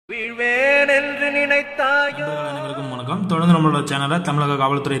அனைவருக்கும் வணக்கம். தொடர்ந்து நம்மளோட சேனல்ல தமிழக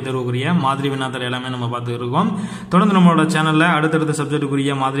காவல்துறை தேர்வுக்குரிய மாதிரி வினாக்கள் எல்லாமே நம்ம பார்த்து இருக்கோம். தொடர்ந்து நம்மளோட சேனல்ல அடுத்தடுத்த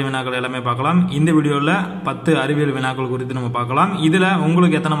சப்ஜெக்டுக்குரிய மாதிரி வினாக்கள் எல்லாமே பார்க்கலாம். இந்த வீடியோல 10 அறிவியல் வினாக்கள் குறித்து நம்ம பார்க்கலாம். இதுல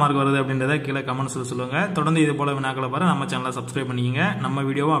உங்களுக்கு எத்தனை மார்க் வருது அப்படின்றத கீழே கமெண்ட்ஸ்ல சொல்லுங்க. தொடர்ந்து இது போல வினாக்களை பாரு நம்ம சேனலை சப்ஸ்கிரைப் பண்ணிக்கங்க. நம்ம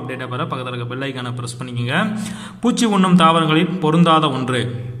வீடியோவும் அப்டேட்டா பாரு பக்கத்துல இருக்க பெல் ஐகானை பிரஸ் பண்ணிக்கங்க. பூச்சி உண்ணும் தாவரங்களில் பொருந்தாத ஒன்று.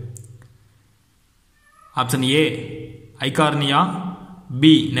 Option A Eichhornia,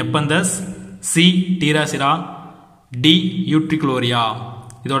 B நெப்பந்தஸ், C டீராசிரா, D யூட்ரிகுலோரியா.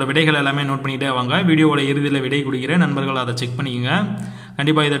 இதோட விடைகள் எல்லாமே நோட் பண்ணிட்டே வாங்க. வீடியோவோட இறுதியில் விடை கொடுக்கிறேன், நண்பர்கள் அதை செக் பண்ணிக்கோங்க.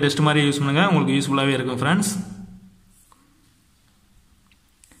 கண்டிப்பாக இதை டெஸ்ட் மாதிரி யூஸ் பண்ணுங்க, உங்களுக்கு யூஸ்ஃபுல்லாகவே இருக்கும் ஃப்ரெண்ட்ஸ்.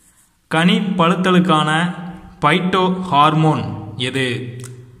 கனி பழுத்தலுக்கான பைட்டோ ஹார்மோன் எது?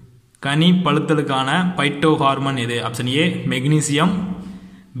 கனி பழுத்தலுக்கான பைட்டோ ஹார்மோன் எது? Option A magnesium,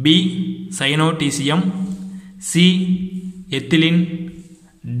 B சைனோடீசியம், C ethylene,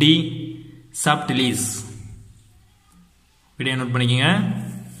 D சாப்டிலிஸ். விடையை நோட் பண்ணிக்கங்க.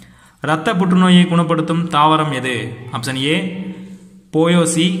 இரத்த புற்றுநோயை குணப்படுத்தும் தாவரம் எது? Option A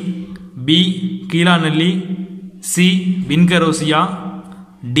போயோசி, B கீழாநெல்லி, C வின்கரோசியா,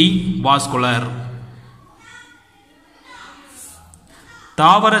 D vascular.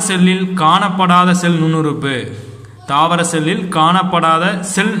 தாவர செல்லில் காணப்படாத செல் நுண்ணுறுப்பு. தாவர செல்லில் காணப்படாத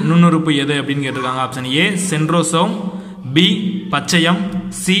செல் நுண்ணுறுப்பு எது அப்படின்னு கேட்டிருக்காங்க. Option A centrosome, B பச்சையம்,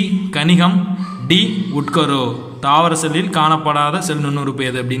 C கனிகம், D உட்கரோ. தாவர செல்லில் காணப்படாத செல் நுண்ணுறுப்பு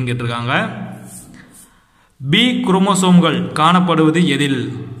எது அப்படின்னு கேட்டிருக்காங்க. பி குரோமோசோம்கள் காணப்படுவது எதில்?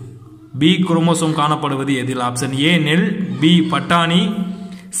 பி குரோமோசோம் காணப்படுவது எதில்? ஆப்ஷன் ஏ நெல், பி பட்டாணி,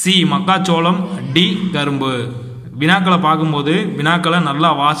 சி மக்காச்சோளம், டி கரும்பு. வினாக்களை பார்க்கும்போது வினாக்களை நல்லா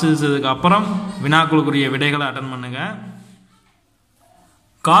வாசிச்சதுக்கு அப்புறம் வினாக்களுக்குரிய விடைகளை அட்டன் பண்ணுங்க.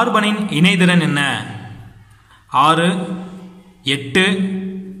 கார்பனின் இணைதிறன் என்ன? 6, 8,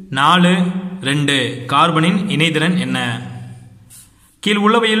 4, 2. கார்பனின் இணைதிறன் என்ன? கீழ்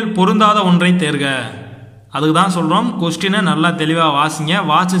உள்ளவையில் பொருந்தாத ஒன்றை தேர்க. அதுக்கு தான் சொல்றோம், கொஸ்டினை நல்லா தெளிவாக வாசிங்க.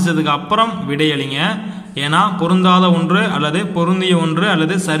 வாசிச்சதுக்கு அப்புறம் விடையளிங்க. ஏன்னா பொருந்தாத ஒன்று அல்லது பொருந்திய ஒன்று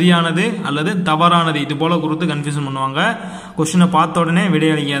அல்லது சரியானது அல்லது தவறானது இது போல குறித்து கன்ஃபியூஷன் பண்ணுவாங்க. கொஸ்டினை பார்த்த உடனே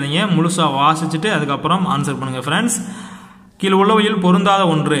விடையளிக்காதீங்க, முழுசா வாசிச்சுட்டு அதுக்கப்புறம் ஆன்சர் பண்ணுங்க ஃப்ரெண்ட்ஸ். கீழ் உள்ளவையில் பொருந்தாத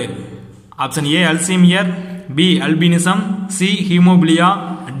ஒன்று. Option A Alzheimer, B albinism, C haemophilia,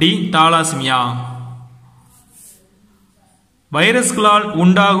 D தாலாசிமியா. வைரஸ்களால்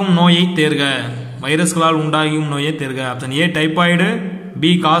உண்டாகும் நோயை தேர்க. வைரஸ்களால் உண்டாகும் நோயை தேர்க. ஆப்ஷன் ஏ டைபாய்டு,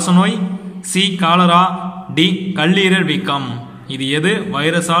 பி காசநோய், சி காலரா, டி கல்லீரல் வீக்கம். இது எது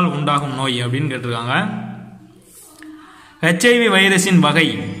வைரஸால் உண்டாகும் நோய் அப்படின்னு கேட்டிருக்காங்க. HIV வைரஸின் வகை.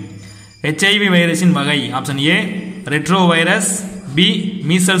 HIV வைரஸின் வகை. Option A retro virus, B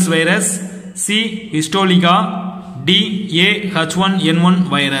measles virus, C ஹிஸ்டோலிகா, D AH1N1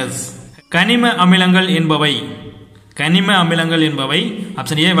 virus. கனிம அமிலங்கள் என்பவை. கனிம அமிலங்கள் என்பவை.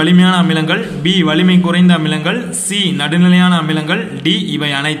 ஆப்ஷன் ஏ வலிமையான அமிலங்கள், பி வலிமை குறைந்த அமிலங்கள், சி நடுநிலையான அமிலங்கள், டி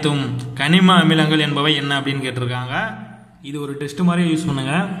இவை அனைத்தும். கனிம அமிலங்கள் என்பவை என்ன அப்படின்னு கேட்டிருக்காங்க. இது ஒரு டெஸ்ட் மாதிரி யூஸ்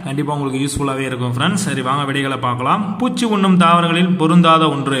பண்ணுங்க, கண்டிப்பா உங்களுக்கு யூஸ்ஃபுல்லாகவே இருக்கும் ஃப்ரெண்ட்ஸ். சரி வாங்க விடைகளை பார்க்கலாம். பூச்சி உண்ணும் தாவரங்களில் பொருந்தாத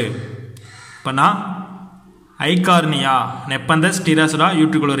ஒன்று. இப்ப ஐகார்னியா, நெப்பந்தஸ், டீராசிரா,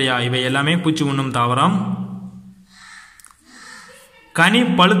 யூட்ரிகுலோரியா இவை எல்லாமே பூச்சி உண்ணும் தாவரம். கனி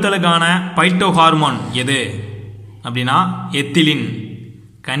பழுத்தலுக்கான பைட்டோ ஹார்மோன் எது அப்படின்னா எத்திலின்.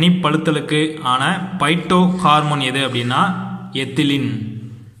 கனி பழுத்தலுக்கு ஆன பைட்டோ ஹார்மோன் எது அப்படின்னா எத்திலின்.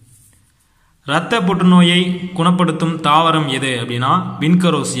 இரத்த புற்றுநோயை குணப்படுத்தும் தாவரம் எது அப்படின்னா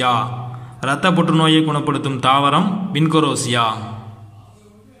வின்கரோசியா. இரத்த புற்றுநோயை குணப்படுத்தும் தாவரம் வின்கரோசியா.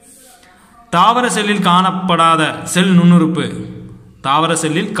 தாவர செல்லில் காணப்படாத செல் நுண்ணுறுப்பு. தாவர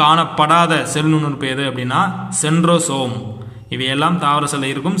செல்லில் காணப்படாத செல் நுண்ணுறுப்பு எது அப்படின்னா சென்ட்ரோசோம். இவையெல்லாம் தாவர செல்ல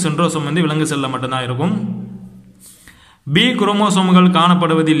இருக்கும், சென்ட்ரோசோம் வந்து விலங்கு செல்ல மட்டும்தான் இருக்கும். பி குரோமோசோம்கள்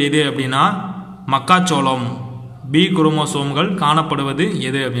காணப்படுவதில் எது அப்படின்னா மக்காச்சோளம். பி குரோமோசோம்கள் காணப்படுவது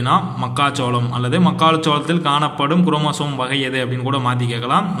எது அப்படின்னா மக்காச்சோளம் அல்லது மக்காச்சோளத்தில் காணப்படும் குரோமோசோம் வகை எது அப்படின்னு கூட மாற்றி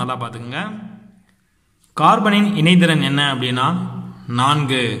கேட்கலாம், நல்லா பார்த்துக்குங்க. கார்பனின் இணைதிறன் என்ன அப்படின்னா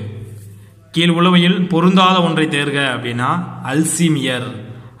 4. கீழ் உளவையில் பொருந்தாத ஒன்றை தேர்க அப்படின்னா அல்சீமியர்.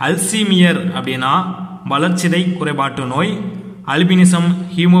 அல்சீமியர் அப்படின்னா வளர்ச்சிதை குறைபாட்டு நோய். அல்பினிசம்,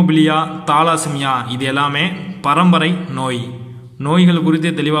 ஹீமோபிலியா, தாலாசிமியா இது எல்லாமே பரம்பரை நோய். நோய்கள் குறித்து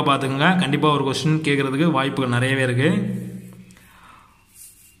தெளிவாக பார்த்துக்கோங்க, கண்டிப்பாக ஒரு கொஸ்டின் கேட்கறதுக்கு வாய்ப்புகள் நிறையவே இருக்கு.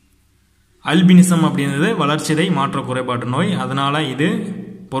 அல்பினிசம் அப்படின்றது வளர்ச்சிதை மாற்ற குறைபாட்டு நோய், அதனால இது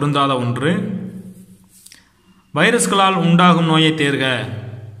பொருந்தாத ஒன்று. வைரஸ்களால் உண்டாகும் நோயை தேர்க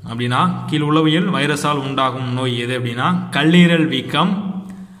அப்படின்னா கீழ் உளவியல் வைரஸால் உண்டாகும் நோய் எது அப்படின்னா கல்லீரல் வீக்கம்,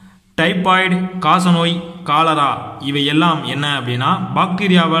 டைபாய்டு, காசநோய், காலரா இவை எல்லாம் என்ன அப்படின்னா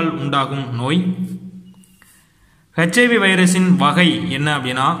பாக்டீரியாவால் உண்டாகும் நோய். HIV வைரஸின் வகை என்ன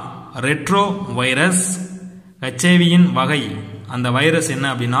அப்படின்னா ரெட்ரோ வைரஸ். HIVயின் வகை அந்த வைரஸ் என்ன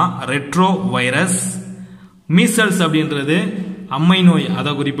அப்படின்னா ரெட்ரோ வைரஸ். மீசல்ஸ் அப்படின்றது அம்மை நோய்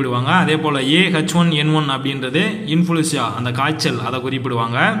அதை குறிப்பிடுவாங்க. அதே போல் AH1N1 அப்படின்றது இன்ஃப்ளூயன்சா அந்த காய்ச்சல் அதை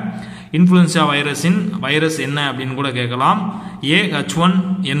குறிப்பிடுவாங்க. இன்ஃப்ளூயன்சா வைரஸ் என்ன அப்படின்னு கூட கேட்கலாம்.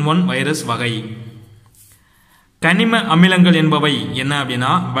 AH1N1 வைரஸ் வகை. கனிம அமிலங்கள் என்பவை என்ன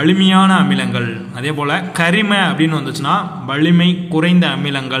அப்படின்னா வலிமையான அமிலங்கள். அதே போல் கரிம அப்படின்னு வந்துச்சுன்னா வலிமை குறைந்த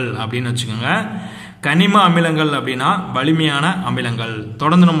அமிலங்கள் அப்படின்னு வச்சுக்கோங்க. கனிம அமிலங்கள் அப்படின்னா வலிமையான அமிலங்கள்.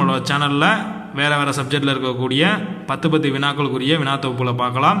 தொடர்ந்து நம்மளோட சேனலில் வேறு சப்ஜெக்டில் இருக்கக்கூடிய 10 வினாக்களுக்குரிய வினா தொகுப்புகளை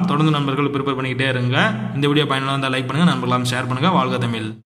பார்க்கலாம். தொடர்ந்து நண்பர்கள் ப்ரிப்பேர் பண்ணிக்கிட்டே இருங்க. இந்த வீடியோ பயனுள்ள இருந்தால் லைக் பண்ணுங்கள், நண்பர்களாம் ஷேர் பண்ணுங்கள். வாழ்க தமிழ்.